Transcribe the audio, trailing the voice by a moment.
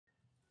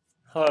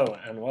Hello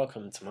and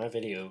welcome to my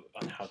video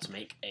on how to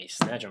make a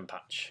snare drum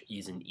patch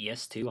using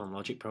ES2 on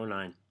Logic Pro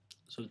 9.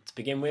 So to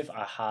begin with,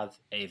 I have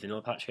a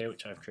vanilla patch here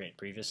which I've created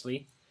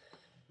previously.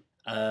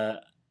 And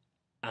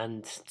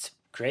to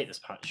create this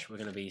patch, we're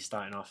going to be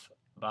starting off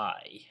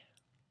by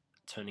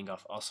turning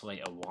off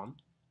oscillator 1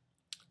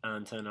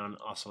 and turning on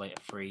oscillator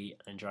 3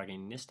 and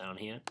dragging this down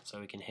here so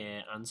we can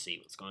hear and see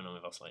what's going on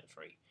with oscillator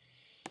 3.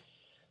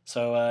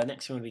 So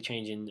next we're going to be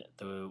changing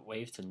the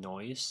wave to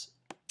noise,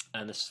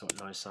 and this is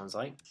what noise sounds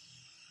like.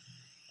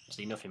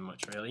 See, nothing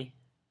much really,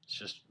 it's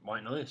just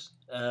white noise.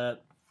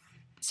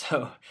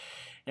 So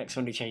next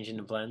we're going to be changing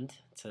the blend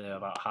to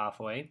about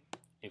halfway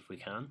if we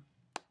can.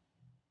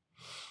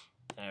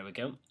 There we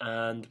go.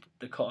 And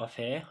the cutoff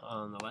here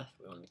on the left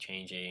we're going to be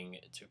changing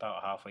to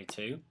about halfway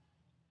too.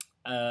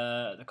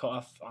 The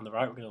cutoff on the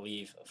right we're going to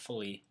leave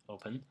fully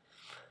open,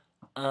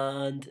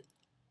 and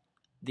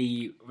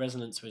the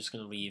resonance we're just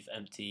going to leave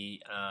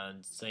empty,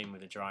 and same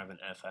with the drive and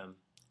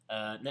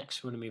FM.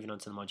 Next we're going to be moving on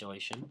to the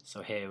modulation.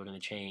 So here we're going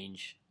to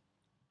change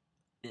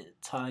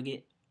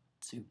target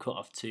to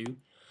cutoff 2.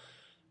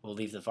 We'll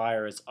leave the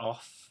virus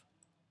off,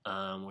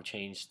 and we'll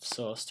change the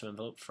source to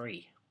envelope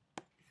 3.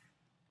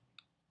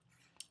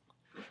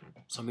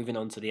 So moving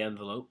on to the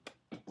envelope,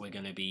 we're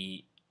going to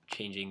be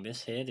changing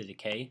this here, the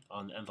decay,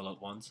 on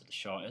envelope 1 to the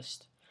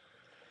shortest.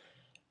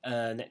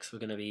 Next we're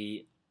going to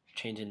be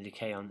changing the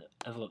decay on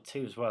envelope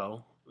 2 as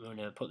well. We're going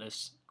to put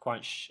this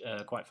quite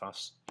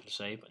fast, to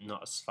say, but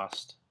not as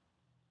fast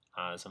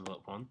as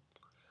envelope 1.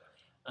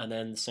 And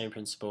then the same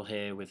principle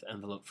here with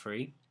envelope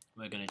 3.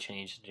 We're going to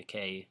change the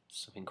decay to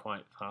something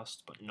quite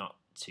fast, but not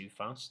too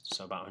fast,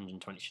 so about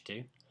 120 should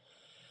do.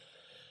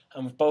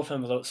 And with both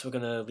envelopes, we're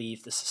going to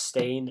leave the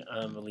sustain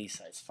and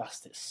release at its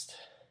fastest.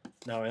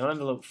 Now, in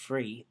envelope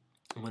 3,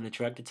 I'm going to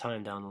drag the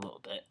time down a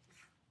little bit.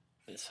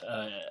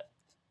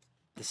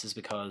 This is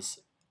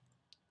because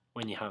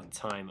when you have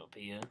time up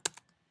here,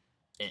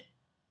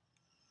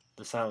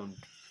 the sound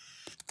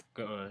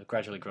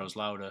gradually grows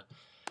louder.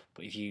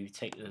 But if you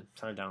take the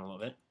time down a little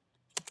bit,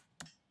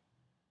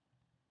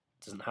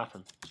 it doesn't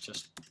happen. It's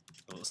just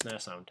a little snare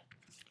sound.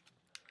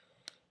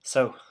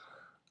 So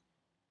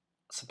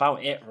that's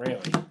about it,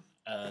 really.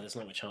 There's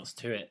not much else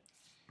to it.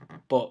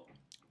 But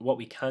what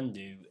we can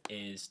do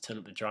is turn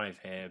up the drive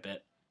here a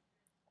bit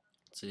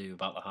to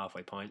about the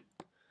halfway point.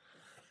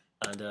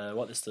 And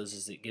what this does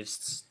is it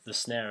gives the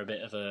snare a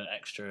bit of an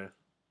extra,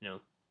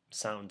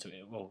 sound to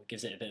it. Well, it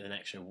gives it a bit of an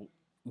extra,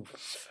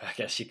 I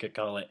guess you could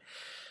call it.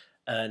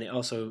 And it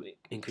also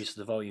increases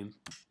the volume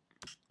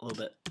a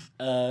little bit.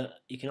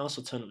 You can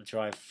also turn up the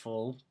drive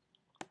full,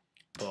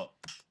 but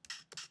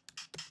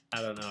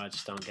I don't know, I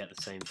just don't get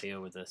the same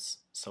feel with this,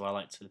 so I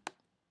like to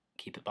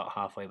keep it about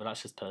halfway, but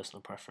that's just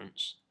personal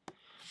preference.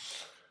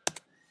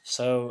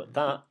 So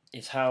that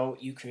is how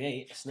you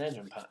create a snare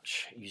drum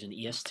patch using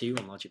ES2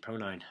 on Logic Pro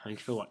 9. Thank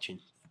you for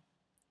watching.